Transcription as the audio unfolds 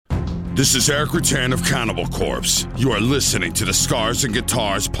This is Eric Rattan of Cannibal Corpse. You are listening to the Scars and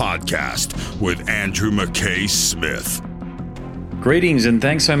Guitars podcast with Andrew McKay Smith. Greetings and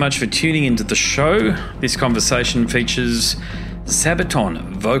thanks so much for tuning into the show. This conversation features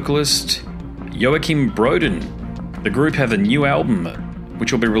Sabaton vocalist Joakim Brodén. The group have a new album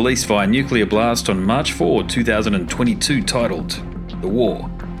which will be released via Nuclear Blast on March 4, 2022, titled The War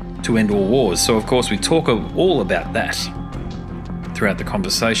to End All Wars. So of course we talk all about that throughout the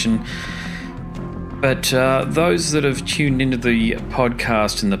conversation. But those that have tuned into the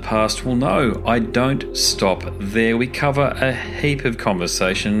podcast in the past will know I don't stop there. We cover a heap of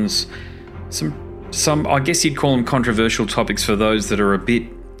conversations, some I guess you'd call them controversial topics for those that are a bit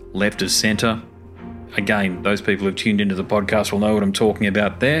left of centre. Again, those people who've tuned into the podcast will know what I'm talking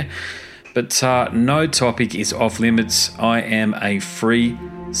about there. But no topic is off limits. I am a free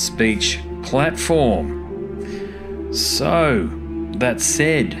speech platform. So, that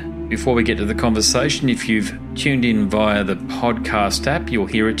said, before we get to the conversation, if you've tuned in via the podcast app, you'll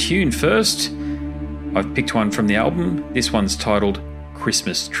hear a tune first. I've picked one from the album. This one's titled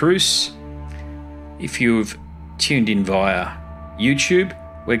Christmas Truce. If you've tuned in via YouTube,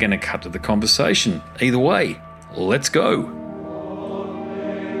 we're going to cut to the conversation. Either way, let's go.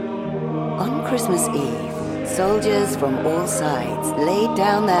 On Christmas Eve, soldiers from all sides laid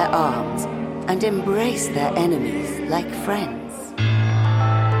down their arms and embraced their enemies like friends.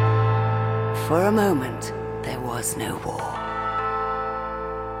 For a moment, there was no war.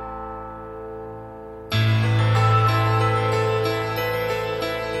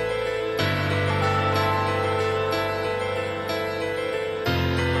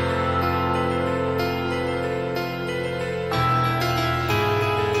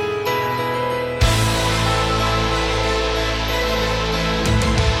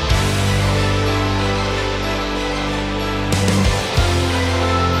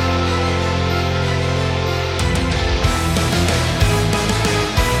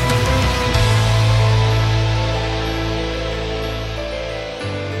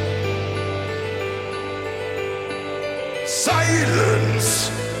 Silence.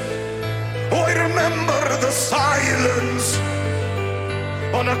 Oh, I remember the silence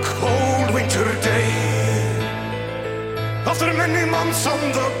on a cold winter day. After many months on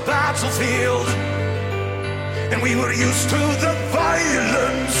the battlefield, and we were used to the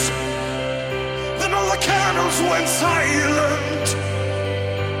violence, then all the cannons went silent,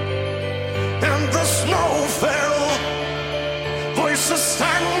 and the snow fell. Voices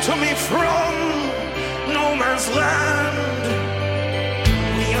sang to me from no man's land.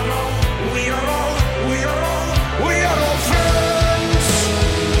 We are all friends.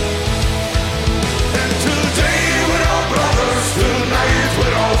 And today we're all brothers, tonight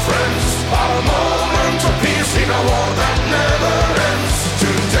we're all friends. Our moment of peace in a war that never ends.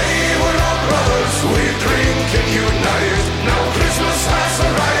 Today we're all brothers, we drink and unite. Now Christmas has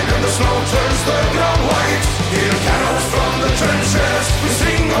arrived and the snow turns the ground white. Hear carols from the trenches, we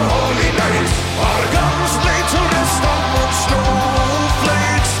sing a holy night. Our guns laid to rest on wood snow.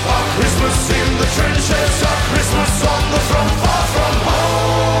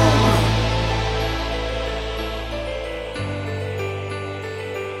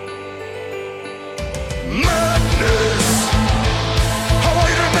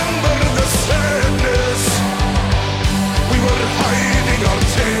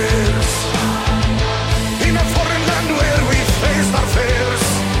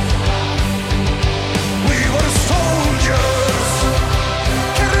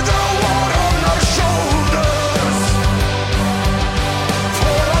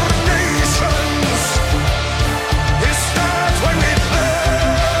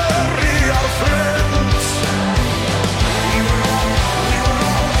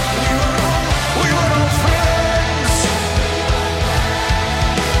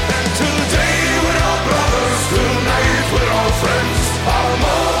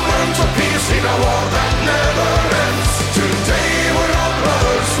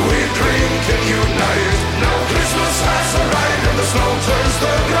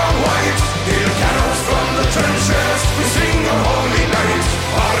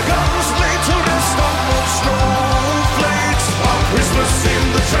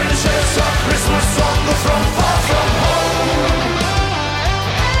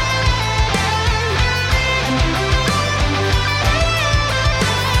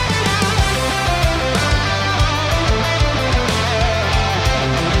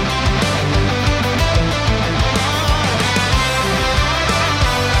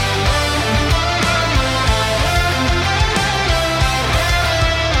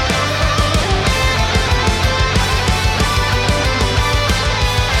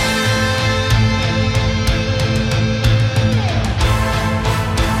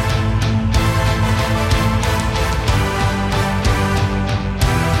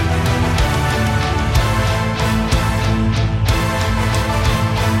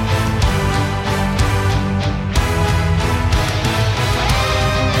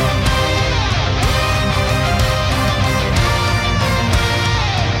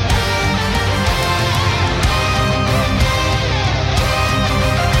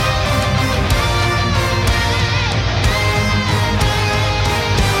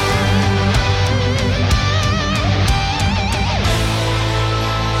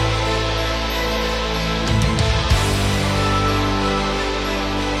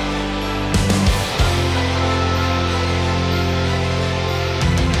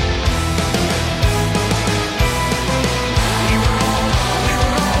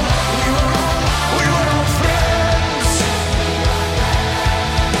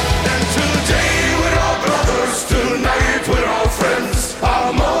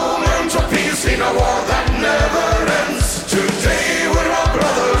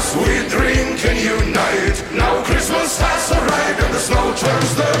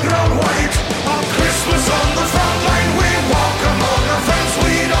 turns the ground white. On Christmas on the front line, we walk among our friends.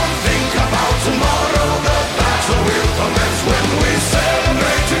 We don't think about tomorrow. The battle will commence when we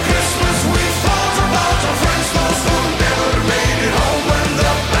celebrate to Christmas. We thought about our friends, those who never made it home when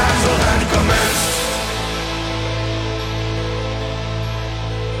the battle had commenced.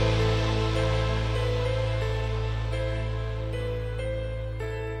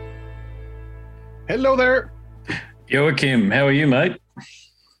 Hello there. Joakim, how are you, mate?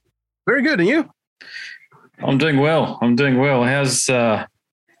 Very good, and you? I'm doing well. How's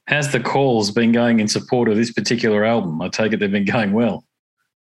the calls been going in support of this particular album? I take it they've been going well.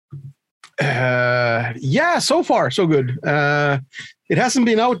 Yeah, so far so good. It hasn't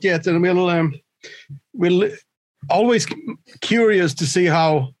been out yet, and we'll always curious to see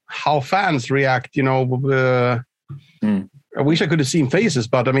how fans react. You know, I wish I could have seen faces,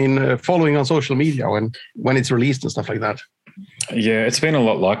 but I mean, following on social media when it's released and stuff like that. Yeah, it's been a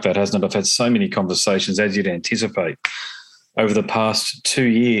lot like that, hasn't it? I've had so many conversations, as you'd anticipate, over the past 2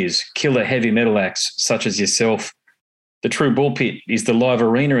 years. Killer heavy metal acts such as yourself. The true ball pit is the live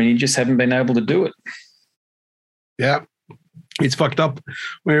arena, and you just haven't been able to do it. Yeah, it's fucked up.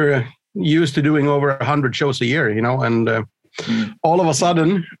 We're used to doing over 100 shows a year, you know, and all of a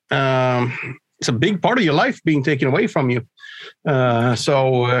sudden, it's a big part of your life being taken away from you.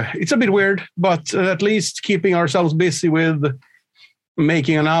 So it's a bit weird, but at least keeping ourselves busy with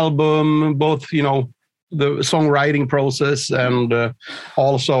making an album, both, you know, the songwriting process and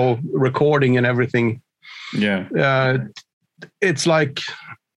also recording and everything. Yeah. It's like,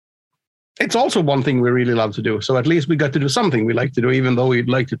 it's also one thing we really love to do. So at least we got to do something we like to do, even though we'd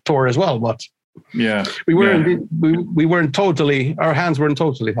like to tour as well. But yeah, we weren't totally, our hands weren't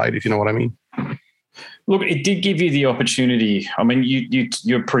totally tied, if you know what I mean. Look, it did give you the opportunity. I mean,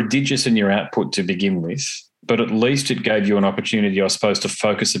 you're prodigious in your output to begin with, but at least it gave you an opportunity, I suppose, to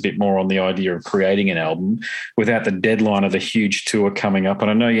focus a bit more on the idea of creating an album without the deadline of the huge tour coming up. And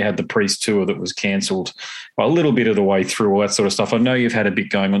I know you had the Priest tour that was cancelled a little bit of the way through, all that sort of stuff. I know you've had a bit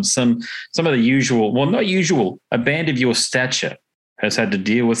going on. Some of the usual, well, not usual, a band of your stature has had to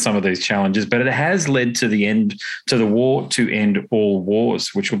deal with some of these challenges, but it has led to the War to End All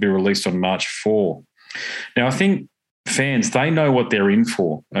Wars, which will be released on March 4. Now, I think fans, they know what they're in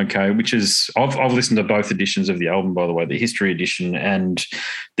for, okay, which is, I've listened to both editions of the album, by the way, the history edition and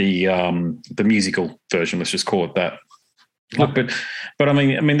the musical version, let's just call it that. Look, but I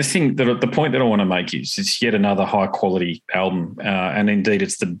mean, the point that I want to make is it's yet another high quality album, and indeed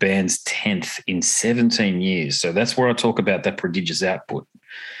it's the band's 10th in 17 years. So that's where I talk about that prodigious output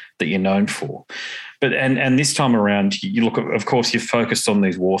that you're known for. But and this time around, you look, of course, you've focused on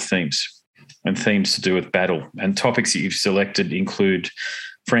these war themes and themes to do with battle, and topics that you've selected include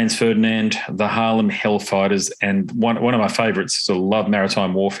Franz Ferdinand, the Harlem Hellfighters, and one of my favourites is I love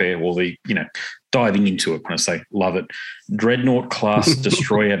maritime warfare, or the, you know, diving into it when I say love it, Dreadnought class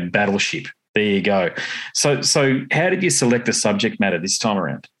destroyer battleship. There you go. So how did you select the subject matter this time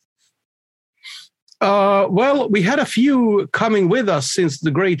around? Well, we had a few coming with us since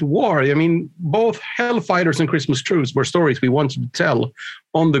the Great War. I mean, both Hellfighters and Christmas Truce were stories we wanted to tell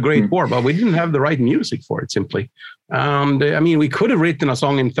on the Great War, but we didn't have the right music for it, simply. And I mean, we could have written a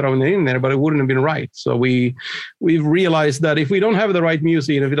song and thrown it in there, but it wouldn't have been right. So we've realized that if we don't have the right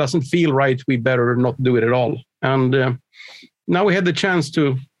music and if it doesn't feel right, we better not do it at all. And now we had the chance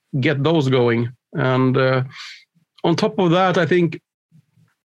to get those going. And on top of that, I think,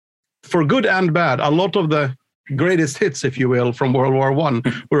 for good and bad, a lot of the greatest hits, if you will, from World War I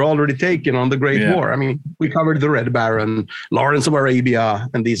were already taken on the Great War. I mean, we covered the Red Baron, Lawrence of Arabia,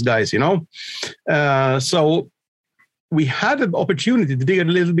 and these guys, you know. So we had an opportunity to dig a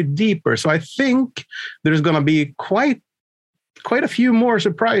little bit deeper. So I think there's going to be quite a few more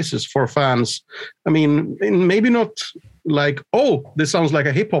surprises for fans. I mean, maybe not like, oh, this sounds like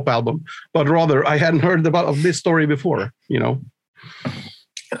a hip hop album, but rather I hadn't heard of this story before, you know.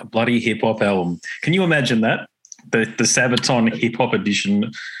 A bloody hip hop album. Can you imagine that? The Sabaton hip hop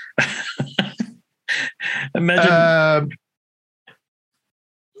edition. Imagine.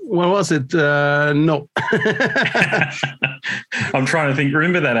 What was it? No. I'm trying to think.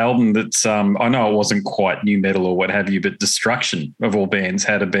 Remember that album that's, I know it wasn't quite new metal or what have you, but Destruction, of all bands,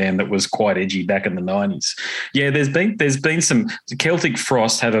 had a band that was quite edgy back in the 90s. Yeah, there's been some. Celtic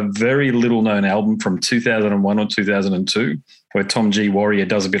Frost have a very little known album from 2001 or 2002 where Tom G. Warrior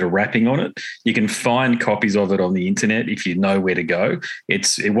does a bit of rapping on it. You can find copies of it on the internet if you know where to go.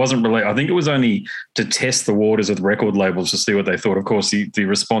 It wasn't really, I think it was only to test the waters of the record labels to see what they thought. Of course, the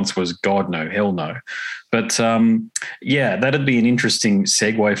response was God no, hell no. But yeah, that'd be an interesting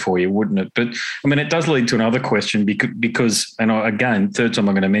segue for you, wouldn't it? But I mean, it does lead to another question because again, third time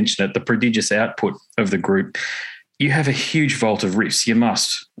I'm going to mention it, the prodigious output of the group. You have a huge vault of riffs. You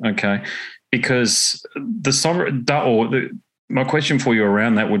must, okay? Because my question for you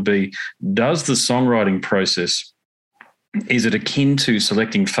around that would be, does the songwriting process, is it akin to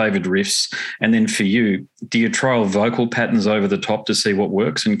selecting favoured riffs? And then for you, do you trial vocal patterns over the top to see what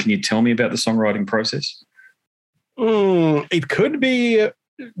works? And can you tell me about the songwriting process? It could be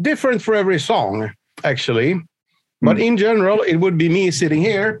different for every song, actually. But in general, it would be me sitting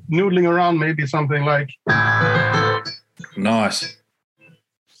here, noodling around, maybe something like... Nice.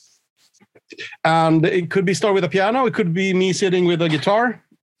 And it could be start with a piano. It could be me sitting with a guitar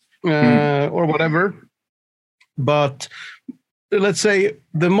or whatever. But let's say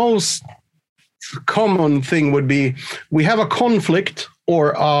the most common thing would be we have a conflict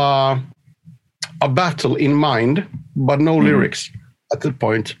or a battle in mind, but no lyrics at that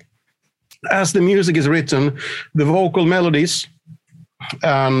point. As the music is written, the vocal melodies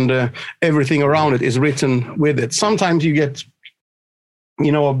and everything around it is written with it. Sometimes you get,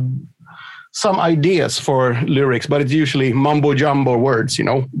 some ideas for lyrics, but it's usually mumbo jumbo words,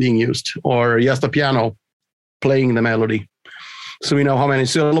 being used, or just a piano playing the melody. So we know how many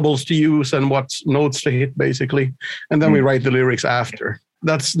syllables to use and what notes to hit, basically. And then we write the lyrics after.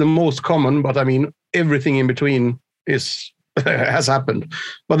 That's the most common, but I mean, everything in between has happened.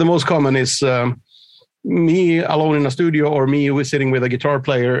 But the most common is me alone in a studio, or me sitting with a guitar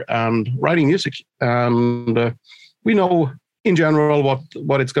player and writing music. And we know in general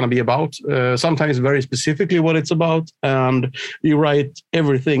what it's going to be about. Sometimes very specifically what it's about. And you write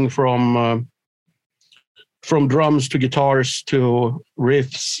everything from drums to guitars to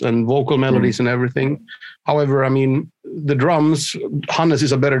riffs and vocal melodies and everything. However, I mean, the drums, Hannes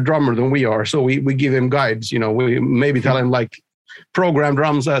is a better drummer than we are. So we give him guides, we maybe tell him like program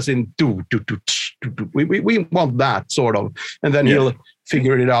drums as in do. We want that sort of. And then he'll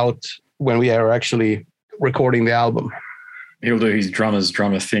figure it out when we are actually recording the album. He'll do his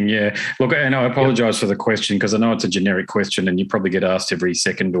drummer thing, yeah. Look, and I apologise for the question because I know it's a generic question and you probably get asked every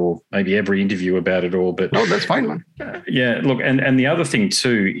second or maybe every interview about it all. But no, that's fine, man. Yeah, look, and the other thing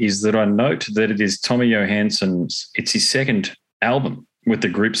too is that I note that it is Tommy Johansson's, it's his second album with the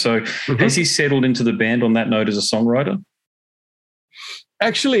group. So has he settled into the band on that note as a songwriter?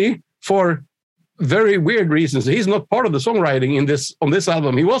 Actually, for very weird reasons, he's not part of the songwriting on this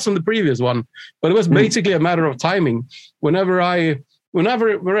album. He was on the previous one, but it was basically a matter of timing. Wherever I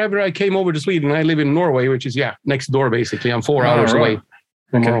came over to Sweden, I live in Norway, which is next door basically. I'm 4 hours away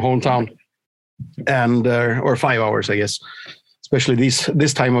from our hometown, and or 5 hours, I guess, especially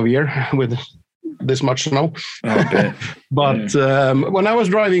this time of year with this much snow. But when I was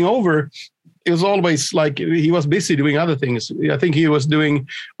driving over, it was always like he was busy doing other things. I think he was doing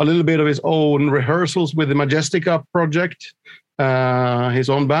a little bit of his own rehearsals with the Majestica project, his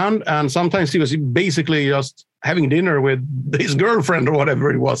own band. And sometimes he was basically just having dinner with his girlfriend or whatever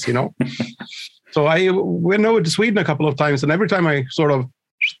it was, So I went over to Sweden a couple of times. And every time I sort of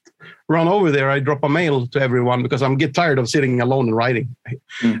run over there, I drop a mail to everyone because I get tired of sitting alone and writing.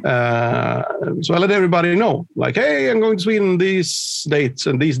 So I let everybody know, like, hey, I'm going to Sweden these dates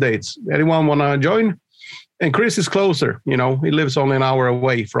and these dates. Anyone want to join? And Chris is closer, he lives only an hour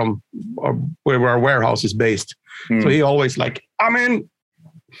away from where our warehouse is based. So he always like, I'm in.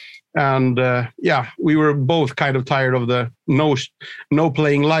 And we were both kind of tired of the no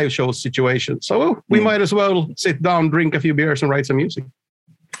playing live show situation. So we might as well sit down, drink a few beers and write some music.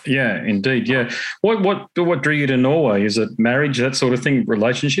 Yeah, indeed. Yeah. What drew you to Norway? Is it marriage, that sort of thing,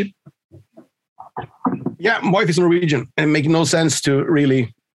 relationship? Yeah, my wife is Norwegian, and it makes no sense to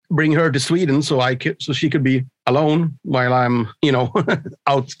really bring her to Sweden so she could be alone while I'm,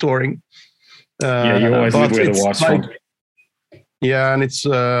 out touring. You always live where the wife's from. Yeah, and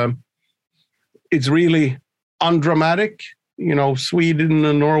it's really undramatic. Sweden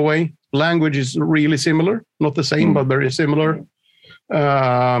and Norway language is really similar, not the same, but very similar.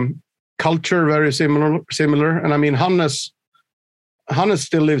 Culture very similar, and I mean Hannes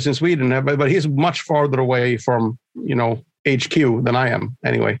still lives in Sweden, but he's much farther away from HQ than I am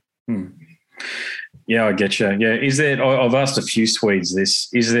anyway. Yeah, I get you. Yeah, I've asked a few Swedes this.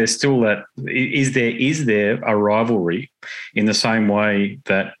 Is there still that? Is there a rivalry in the same way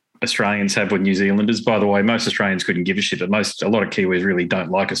that Australians have with New Zealanders. By the way, most Australians couldn't give a shit, but a lot of Kiwis really don't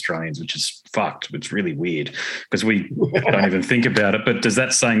like Australians, which is fucked. It's really weird because we don't even think about it. But does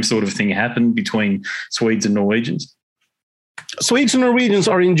that same sort of thing happen between Swedes and Norwegians? Swedes and Norwegians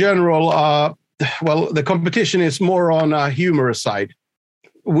are in general, the competition is more on a humorous side.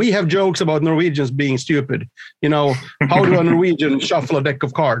 We have jokes about Norwegians being stupid. You know, how do a Norwegian shuffle a deck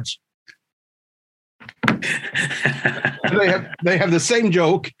of cards? They have the same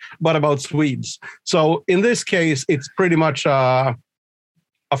joke, but about Swedes. So in this case, it's pretty much a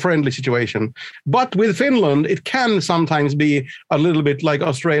friendly situation. But with Finland, it can sometimes be a little bit like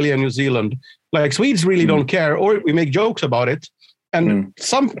Australia and New Zealand. Like Swedes really don't care, or we make jokes about it. And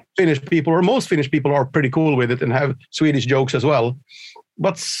some Finnish people, or most Finnish people, are pretty cool with it and have Swedish jokes as well.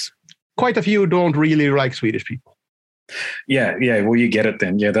 But quite a few don't really like Swedish people. Yeah. Well, you get it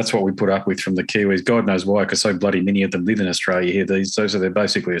then. Yeah, that's what we put up with from the Kiwis. God knows why, because so bloody many of them live in Australia here. So they're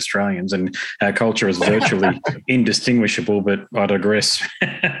basically Australians, and our culture is virtually indistinguishable. But I digress.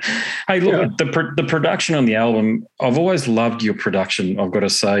 Hey, look, the production on the album, I've always loved your production, I've got to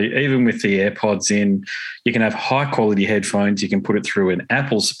say. Even with the AirPods in, you can have high-quality headphones. You can put it through an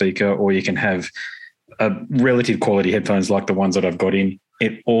Apple speaker, or you can have relative quality headphones like the ones that I've got in.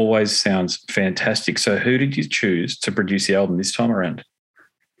 It always sounds fantastic. So who did you choose to produce the album this time around?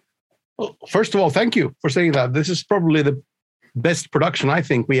 Well, first of all, thank you for saying that. This is probably the best production I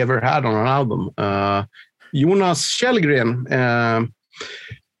think we ever had on an album. Jonas Källgren,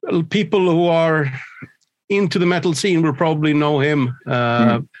 people who are into the metal scene will probably know him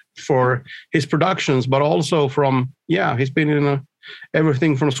for his productions, but also from, he's been in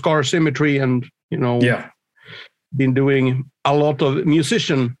everything from Scar Symmetry and, been doing a lot of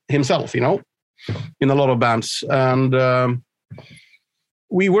musician himself, in a lot of bands. And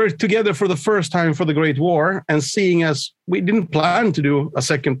we worked together for the first time for the Great War, and seeing as we didn't plan to do a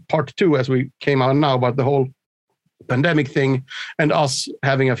second part 2 as we came out now, but the whole pandemic thing and us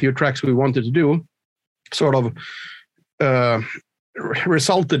having a few tracks we wanted to do sort of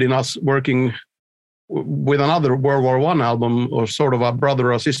resulted in us working with another World War I album, or sort of a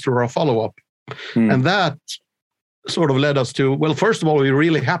brother or sister or a follow-up. And that sort of led us to, well, first of all, we're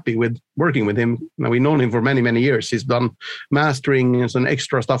really happy with working with him. Now, we've known him for many, many years. He's done mastering and some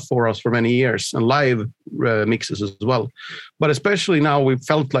extra stuff for us for many years, and live mixes as well. But especially now, we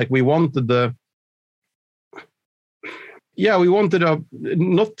felt like we wanted not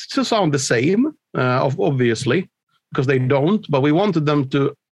to sound the same, obviously, because they don't, but we wanted them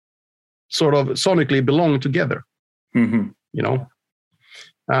to sort of sonically belong together,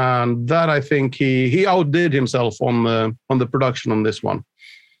 And that, I think he outdid himself on the production on this one.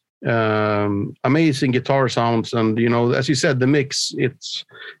 Amazing guitar sounds, and as you said, the mix. You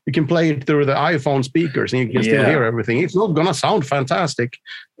can play it through the iPhone speakers, and you can still hear everything. It's not gonna sound fantastic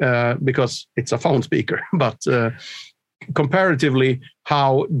because it's a phone speaker, but comparatively,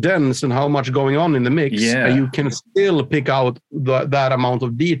 how dense and how much going on in the mix, you can still pick out that amount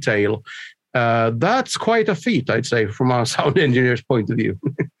of detail. That's quite a feat, I'd say, from a sound engineer's point of view.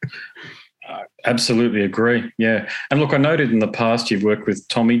 Absolutely agree. Yeah, and look, I noted in the past you've worked with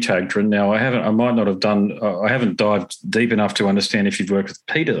Tommy Tagdren. Now, I haven't dived deep enough to understand if you've worked with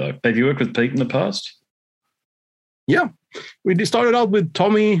Peter though. Have you worked with Pete in the past? Yeah, we started out with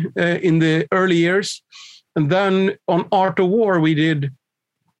Tommy in the early years, and then on Art of War we did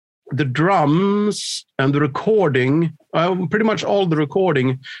the drums and the recording, pretty much all the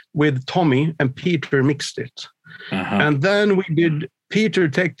recording with Tommy, and Peter mixed it. And then we did Peter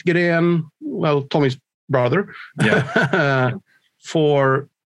Tagdren, well, Tommy's brother, for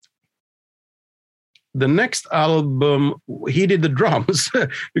the next album. He did the drums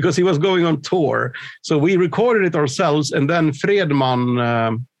because he was going on tour. So we recorded it ourselves, and then Fredrik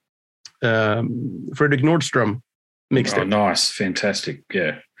Nordström mixed it. Nice. Fantastic.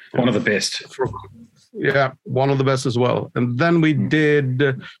 Yeah. One of the best. One of the best as well. And then we did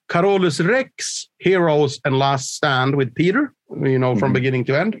Carolus Rex, Heroes and Last Stand with Peter, from beginning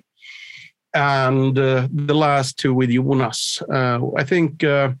to end. And the last 2 with Jonas. I think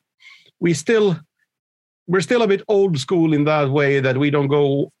we're still a bit old school in that way, that we don't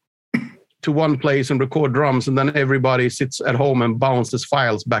go to one place and record drums and then everybody sits at home and bounces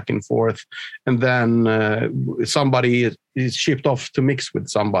files back and forth, and then somebody is shipped off to mix with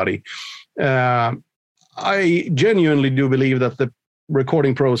somebody. I genuinely do believe that the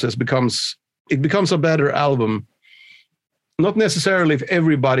recording process becomes a better album. Not necessarily if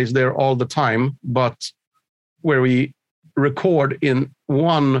everybody's there all the time, but where we record in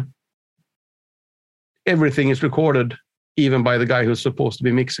one, everything is recorded even by the guy who's supposed to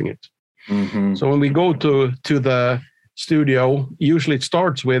be mixing it. So when we go to the studio, usually it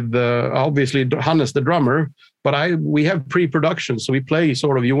starts with obviously Hannes, the drummer, but we have pre-production. So we play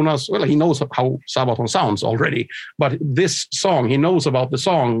sort of Jonas. Well, he knows how Sabaton sounds already, but this song, he knows about the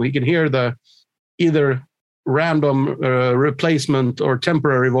song. We can hear the either random replacement or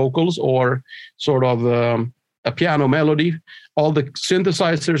temporary vocals or sort of a piano melody. All the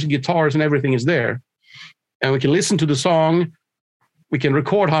synthesizers, guitars, and everything is there. And we can listen to the song. We can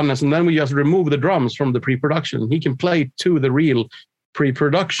record Hannes, and then we just remove the drums from the pre-production. He can play to the real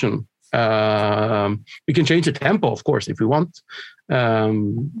pre-production. We can change the tempo, of course, if we want,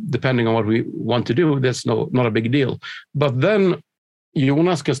 depending on what we want to do. That's not a big deal. But then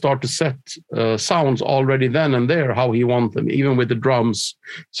Jonas can start to set sounds already then and there, how he wants them, even with the drums.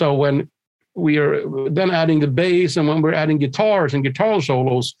 So when we are then adding the bass and when we're adding guitars and guitar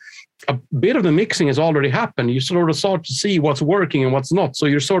solos, a bit of the mixing has already happened. You sort of start to see what's working and what's not. So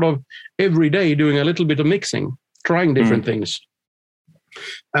you're sort of every day doing a little bit of mixing, trying different things.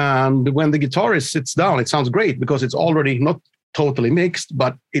 And when the guitarist sits down, it sounds great because it's already not totally mixed,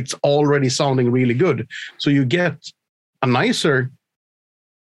 but it's already sounding really good. So you get a nicer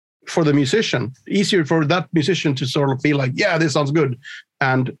for the musician, easier for that musician to sort of feel like, yeah, this sounds good,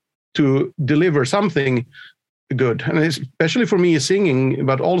 and to deliver something good. And especially for me singing,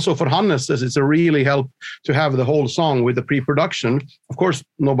 but also for Hannes, it's a really help to have the whole song with the pre-production. Of course,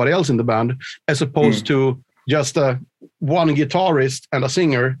 nobody else in the band, as opposed to just one guitarist and a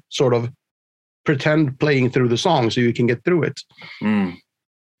singer sort of pretend playing through the song so you can get through it.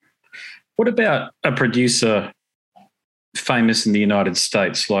 What about a producer famous in the United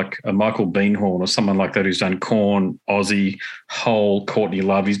States, like a Michael Beinhorn or someone like that who's done Korn, Ozzy, Hole, Courtney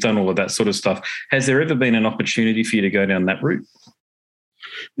Love? He's done all of that sort of stuff. Has there ever been an opportunity for you to go down that route?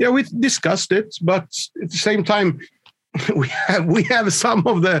 Yeah, we discussed it, but at the same time, we have some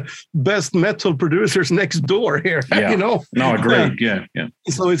of the best metal producers next door here. Yeah. You know? No, agreed. Yeah.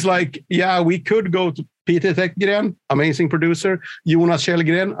 So it's like, yeah, we could go to Peter Täckgren, amazing producer. Jonas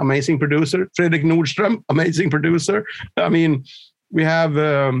Källgren, amazing producer. Fredrik Nordström, amazing producer. I mean, we have,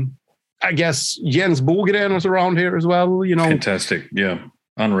 I guess, Jens Bogren is around here as well. You know, fantastic. Yeah,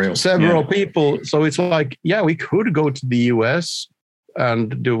 unreal. Several people. So it's like, yeah, we could go to the US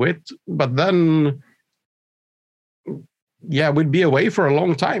and do it, but then, yeah, we'd be away for a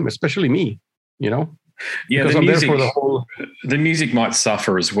long time, especially me. You know. Yeah, because the I'm music, there for the whole. The music might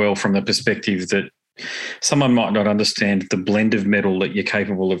suffer as well from the perspective that someone might not understand the blend of metal that you're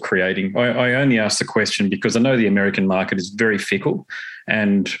capable of creating. I only ask the question because I know the American market is very fickle,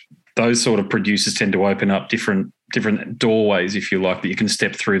 and those sort of producers tend to open up different doorways, if you like, that you can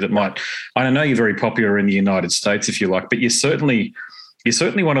step through that might. I know you're very popular in the United States, if you like, but you're certainly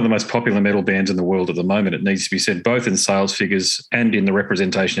one of the most popular metal bands in the world at the moment. It needs to be said, both in sales figures and in the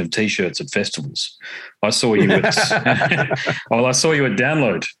representation of T-shirts at festivals. I saw you at I saw you at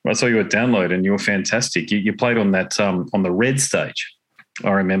Download, and you were fantastic. You played on that on the Red stage, I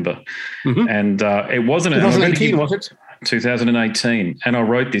remember, and it wasn't 2018, was it? 2018, and I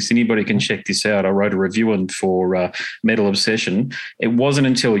wrote this. Anybody can check this out. I wrote a review on for Metal Obsession. It wasn't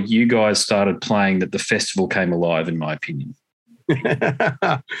until you guys started playing that the festival came alive, in my opinion.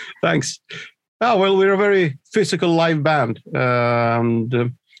 Thanks. Oh, well, we're a very physical live band,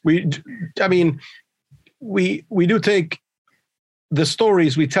 and we do take the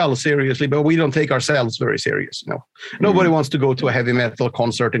stories we tell seriously, but we don't take ourselves very serious. No, nobody wants to go to a heavy metal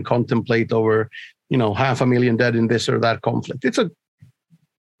concert and contemplate over, 500,000 dead in this or that conflict. It's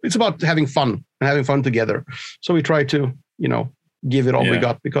about having fun and having fun together. So we try to, give it all we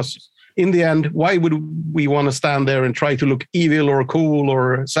got, because in the end, why would we want to stand there and try to look evil or cool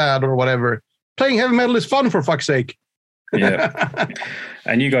or sad or whatever? Playing heavy metal is fun, for fuck's sake. Yeah.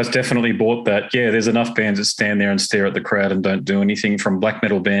 And you guys definitely bought that. Yeah, there's enough bands that stand there and stare at the crowd and don't do anything, from black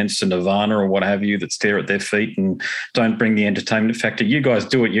metal bands to Nirvana or what have you, that stare at their feet and don't bring the entertainment factor. You guys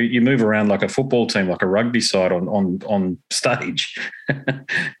do it. You move around like a football team, like a rugby side on stage.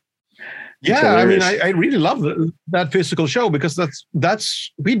 Yeah, I mean, I really love that physical show, because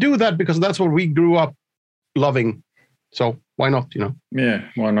we do that because that's what we grew up loving. So why not, Yeah,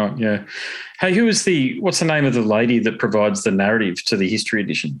 why not? Yeah. Hey, what's the name of the lady that provides the narrative to the History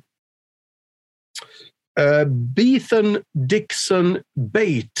Edition? Bethan Dixon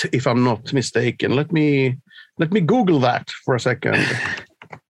Bate, if I'm not mistaken. Let me Google that for a second.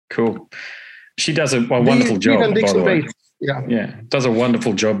 Cool. She does a wonderful job, by the way. Bate. Yeah, does a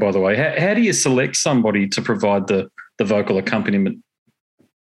wonderful job, by the way. How do you select somebody to provide the vocal accompaniment?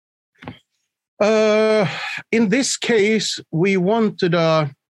 In this case, we wanted a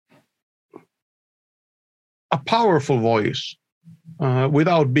powerful voice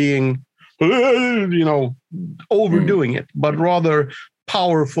without being overdoing it, but rather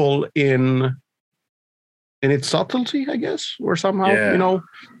powerful in its subtlety, I guess, or somehow,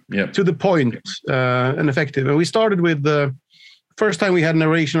 to the point and effective. And we started with the first time we had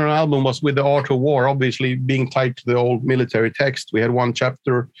narration on an album was with The Art of War, obviously being tied to the old military text. We had one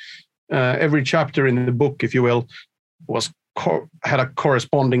chapter, every chapter in the book, if you will, had a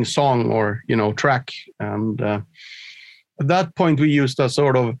corresponding song or, track. And at that point, we used a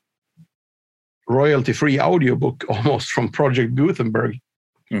sort of royalty-free audiobook almost from Project Gutenberg.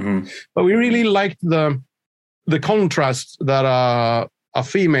 Mm-hmm. But we really liked the contrast that a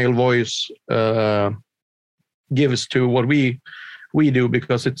female voice gives to what we do,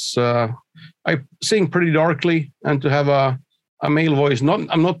 because it's I sing pretty darkly, and to have a male voice,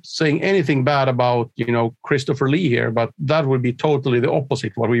 I'm not saying anything bad about Christopher Lee here, but that would be totally the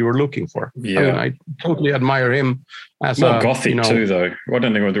opposite what we were looking for. Yeah, I totally admire him as more gothic too, though. I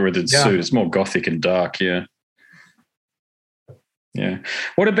don't think whether it's suit. It's more gothic and dark. Yeah.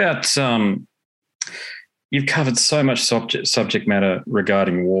 What about you've covered so much subject matter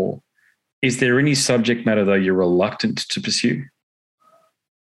regarding war. Is there any subject matter, though, you're reluctant to pursue?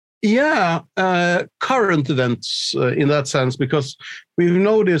 Yeah, current events in that sense, because we've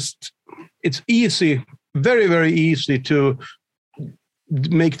noticed it's easy, very, very easy to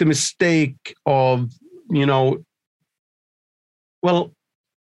make the mistake of,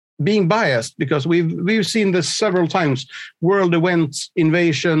 being biased, because we've seen this several times, world events,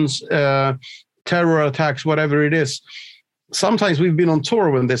 invasions, terror attacks, whatever it is. Sometimes we've been on tour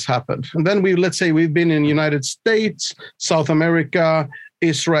when this happened. And then let's say we've been in United States, South America,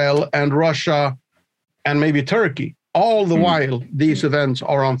 Israel, and Russia, and maybe Turkey. All the while these events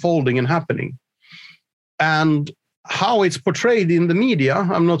are unfolding and happening. And how it's portrayed in the media,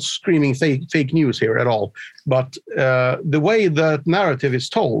 I'm not screaming fake news here at all, but the way that narrative is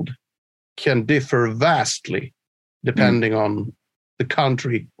told can differ vastly depending on the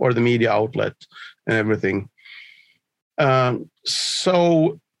country or the media outlet and everything.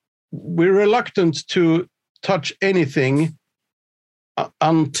 So we're reluctant to touch anything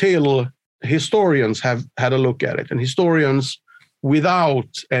until historians have had a look at it, and historians without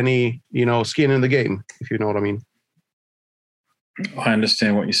any, skin in the game, if you know what I mean. I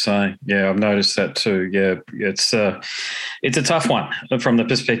understand what you're saying. Yeah, I've noticed that too. Yeah, it's a tough one from the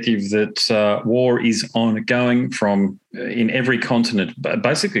perspective that war is ongoing in every continent,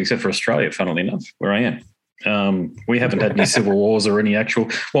 basically except for Australia, funnily enough, where I am. We haven't had any civil wars or any actual.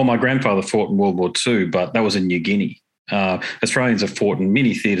 Well, my grandfather fought in World War II, but that was in New Guinea. Australians have fought in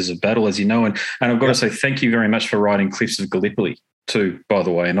many theatres of battle, as you know, and I've got to say thank you very much for writing Cliffs of Gallipoli too, by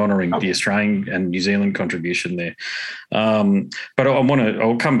the way, and honouring the Australian and New Zealand contribution there. But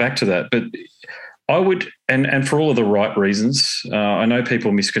I'll come back to that. But I would, and for all of the right reasons, I know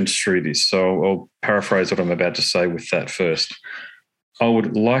people misconstrue this, so I'll paraphrase what I'm about to say with that first. I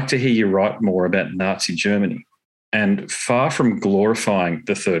would like to hear you write more about Nazi Germany, and far from glorifying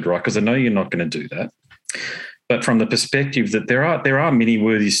the Third Reich, because I know you're not going to do that, but from the perspective that there are many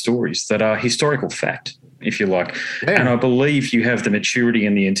worthy stories that are historical fact, if you like. Yeah. And I believe you have the maturity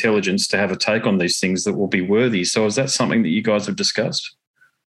and the intelligence to have a take on these things that will be worthy. So is that something that you guys have discussed?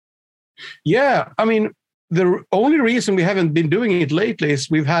 Yeah. I mean, the only reason we haven't been doing it lately is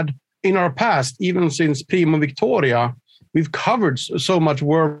we've had in our past, even since Prima Victoria, we've covered so much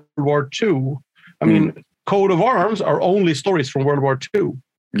World War II. I mean, Coat of Arms are only stories from World War II.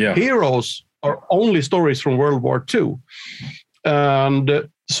 Yeah. Heroes are only stories from World War II. And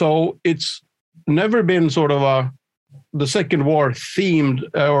so it's never been sort of the Second War themed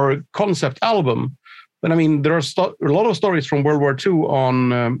or concept album. But I mean, there are a lot of stories from World War II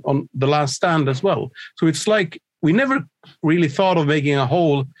on The Last Stand as well. So it's like we never really thought of making a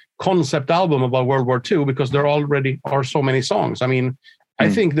whole concept album about World War II because there already are so many songs. I mean, I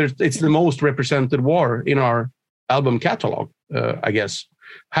think it's the most represented war in our album catalog, I guess.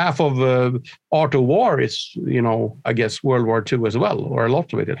 Half of Art of War is, I guess, World War II as well, or a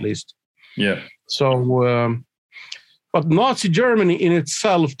lot of it at least. Yeah. So, but Nazi Germany in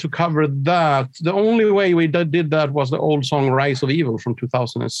itself, to cover that, the only way we did that was the old song Rise of Evil from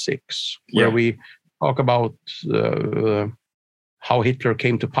 2006, where we talk about how Hitler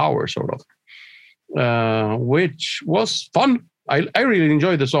came to power, sort of, which was fun. I really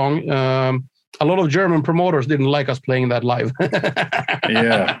enjoyed the song. A lot of German promoters didn't like us playing that live.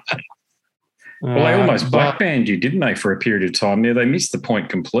 Yeah. Well, they almost blackbanned you, didn't they, for a period of time there? They missed the point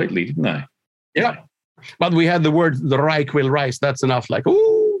completely, didn't they? Yeah. But we had the word, the Reich will rise. That's enough. Like,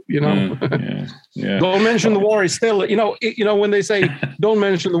 ooh. Don't mention the war is still, when they say don't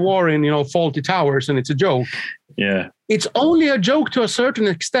mention the war in, Faulty Towers and it's a joke. Yeah. It's only a joke to a certain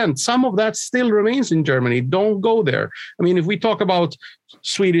extent. Some of that still remains in Germany. Don't go there. I mean, if we talk about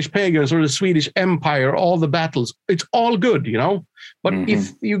Swedish pagans or the Swedish Empire, all the battles, it's all good, But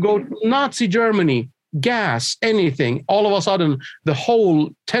if you go to Nazi Germany, gas, anything, all of a sudden, the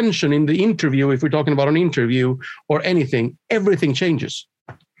whole tension in the interview, if we're talking about an interview or anything, everything changes.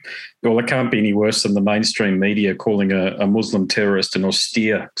 Well, it can't be any worse than the mainstream media calling a Muslim terrorist an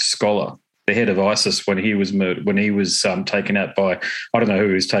austere scholar, the head of ISIS, when he was murdered, when he was taken out by, I don't know who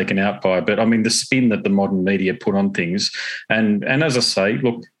he was taken out by, but I mean the spin that the modern media put on things. And as I say,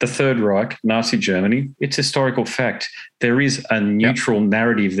 look, the Third Reich, Nazi Germany, it's historical fact. There is a neutral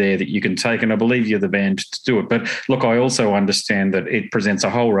narrative there that you can take, and I believe you're the band to do it. But look, I also understand that it presents a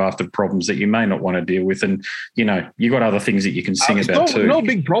whole raft of problems that you may not want to deal with, and you got other things that you can sing about too. No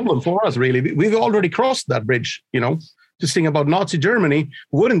big problem for us, really. We've already crossed that bridge. To sing about Nazi Germany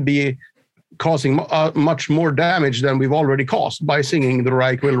wouldn't be causing much more damage than we've already caused by singing The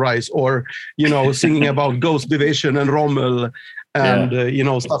Reich Will Rise, or singing about Ghost Division and Rommel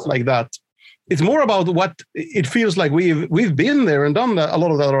and stuff like that. It's more about what it feels like we've been there and done that, a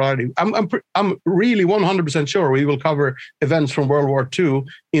lot of that already. I'm really 100% sure we will cover events from World War II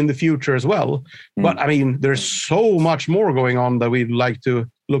in the future as well. But I mean, there's so much more going on that we'd like to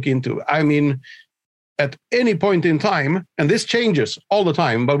look into. I mean, at any point in time, and this changes all the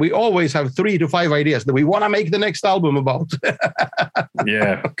time, but we always have 3 to 5 ideas that we want to make the next album about.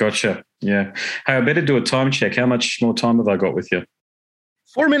 Yeah, gotcha. Yeah. Hey, I better do a time check. How much more time have I got with you?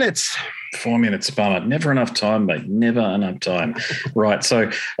 4 minutes. 4 minutes, bummer. Never enough time, mate. Never enough time. Right.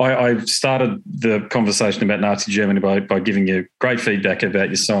 So I started the conversation about Nazi Germany by giving you great feedback about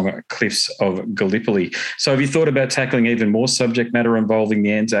your song Cliffs of Gallipoli. So have you thought about tackling even more subject matter involving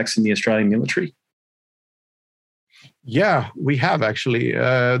the Anzacs in the Australian military? Yeah, we have actually.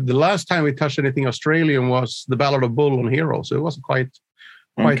 The last time we touched anything Australian was the Ballad of Bull and Hero, so it was quite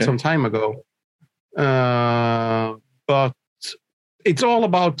some time ago. But it's all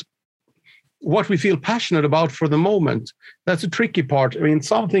about what we feel passionate about for the moment. That's a tricky part. I mean,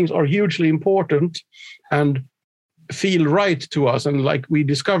 some things are hugely important and feel right to us, and like we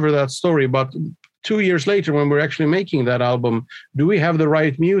discover that story, but 2 years later, when we're actually making that album, do we have the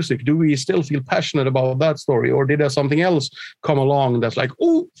right music? Do we still feel passionate about that story? Or did there something else come along that's like,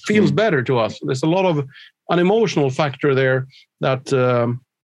 oh, feels better to us? There's a lot of an emotional factor there that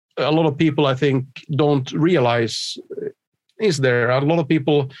a lot of people, I think, don't realize is there. A lot of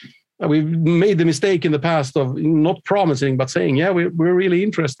people, we've made the mistake in the past of not promising, but saying, yeah, we're really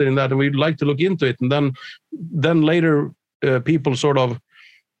interested in that and we'd like to look into it. And then later people sort of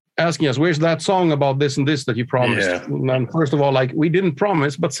asking us, where's that song about this and this that you promised? Yeah. And first of all, like, we didn't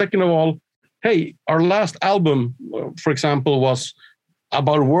promise, but second of all, hey, our last album, for example, was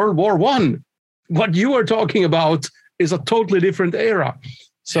about World War I. What you are talking about is a totally different era.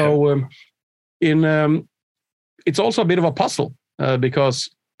 So it's also a bit of a puzzle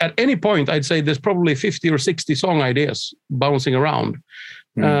because at any point, I'd say there's probably 50 or 60 song ideas bouncing around.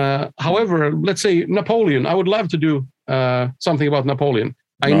 However, let's say Napoleon, I would love to do something about Napoleon.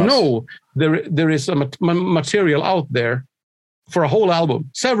 I know there is a material out there for a whole album,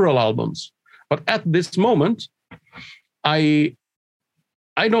 several albums. But at this moment, I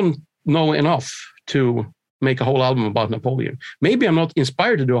don't know enough to make a whole album about Napoleon. Maybe I'm not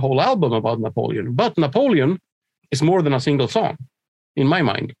inspired to do a whole album about Napoleon, but Napoleon is more than a single song in my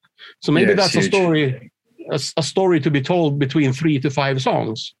mind. So maybe that's huge. a story to be told between 3 to 5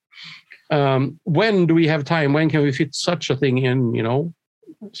 songs. When do we have time? When can we fit such a thing in,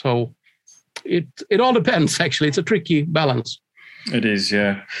 So it all depends, actually. It's a tricky balance. It is,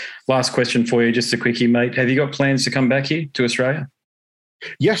 yeah. Last question for you, just a quickie, mate. Have you got plans to come back here to Australia?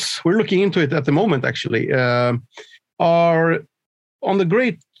 Yes, we're looking into it at the moment, actually. On the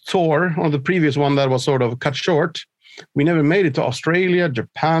Great Tour, on the previous one that was sort of cut short, we never made it to Australia,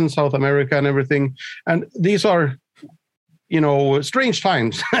 Japan, South America, and everything. And these are, strange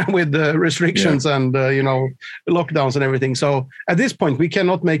times with the restrictions and, lockdowns and everything. So at this point, we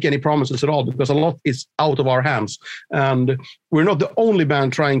cannot make any promises at all because a lot is out of our hands. And we're not the only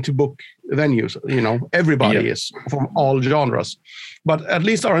band trying to book venues. Everybody is from all genres. But at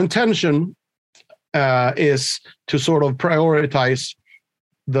least our intention is to sort of prioritize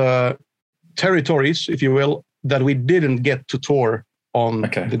the territories, if you will, that we didn't get to tour on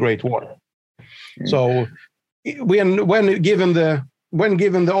the Great War. So when given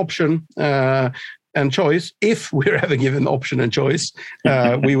the option and choice, if we're ever given the option and choice,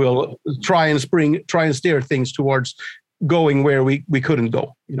 we will try and steer things towards going where we couldn't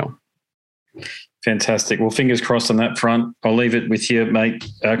go, you know. Fantastic. Well, fingers crossed on that front. I'll leave it with you, mate.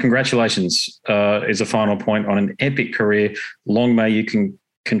 Congratulations is a final point on an epic career. Long may you can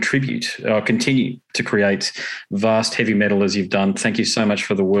continue to create vast heavy metal as you've done. Thank you so much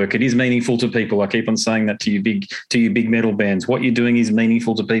for the work. It is meaningful to people. I keep on saying that to you big metal bands. What you're doing is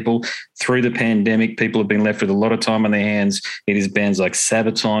meaningful to people. Through the pandemic, people have been left with a lot of time on their hands. It is bands like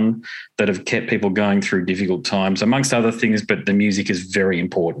Sabaton that have kept people going through difficult times, amongst other things, but the music is very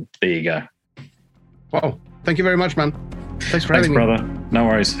important. There you go. Wow. Thank you very much, man. Thanks for having me. Thanks, brother. No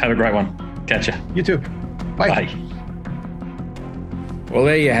worries. Have a great one. Catch ya. You too. Bye. Bye. Well,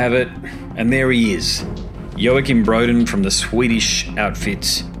 there you have it. And there he is. Joakim Brodén from the Swedish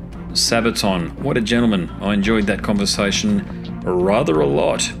outfit Sabaton. What a gentleman. I enjoyed that conversation rather a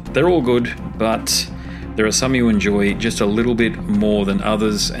lot. They're all good, but there are some you enjoy just a little bit more than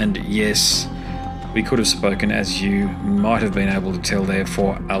others. And yes, we could have spoken, as you might have been able to tell there,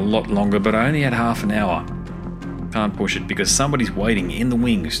 for a lot longer, but I only had half an hour. Can't push it because somebody's waiting in the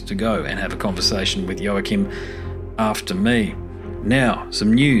wings to go and have a conversation with Joakim after me. Now,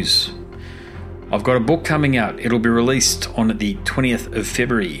 some news. I've got a book coming out. It'll be released on the 20th of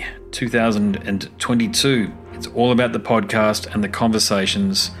February 2022. It's all about the podcast and the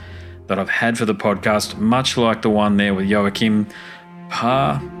conversations that I've had for the podcast, much like the one there with Joakim.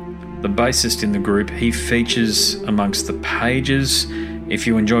 The bassist in the group, he features amongst the pages. If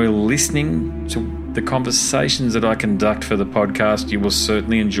you enjoy listening to the conversations that I conduct for the podcast, you will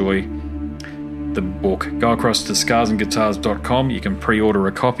certainly enjoy the book. Go across to scarsandguitars.com. You can pre-order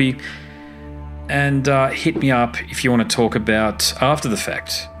a copy and hit me up if you want to talk about after the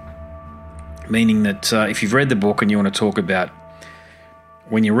fact, meaning that if you've read the book and you want to talk about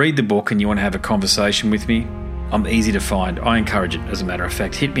when you read the book and you want to have a conversation with me, I'm easy to find. I encourage it, as a matter of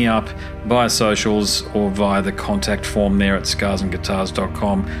fact. Hit me up via socials or via the contact form there at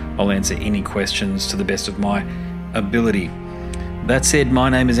scarsandguitars.com. I'll answer any questions to the best of my ability. That said, my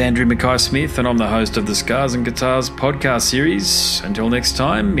name is Andrew Mackay-Smith and I'm the host of the Scars and Guitars podcast series. Until next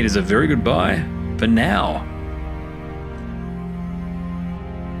time, it is a very goodbye for now.